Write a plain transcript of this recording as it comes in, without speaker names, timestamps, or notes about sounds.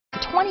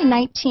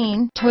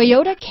2019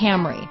 Toyota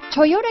Camry.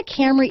 Toyota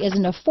Camry is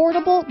an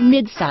affordable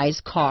mid-size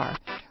car.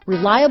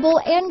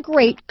 Reliable and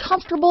great,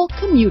 comfortable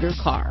commuter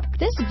car.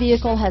 This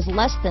vehicle has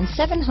less than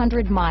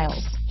 700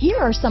 miles. Here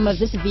are some of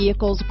this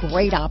vehicle's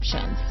great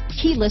options: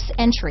 keyless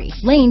entry,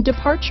 lane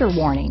departure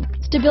warning,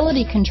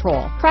 stability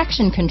control,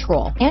 traction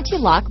control,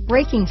 anti-lock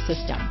braking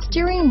system,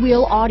 steering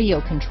wheel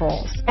audio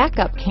controls,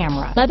 backup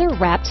camera,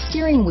 leather-wrapped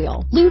steering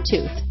wheel,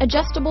 Bluetooth,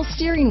 adjustable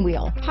steering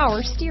wheel,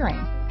 power steering,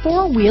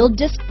 four-wheel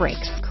disc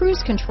brakes,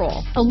 cruise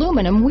control,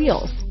 aluminum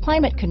wheels,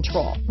 climate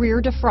control,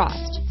 rear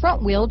defrost,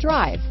 front-wheel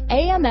drive,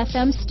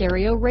 AM/FM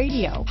stereo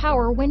radio,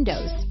 power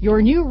windows.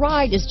 Your new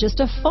ride is just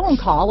a phone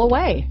call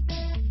away.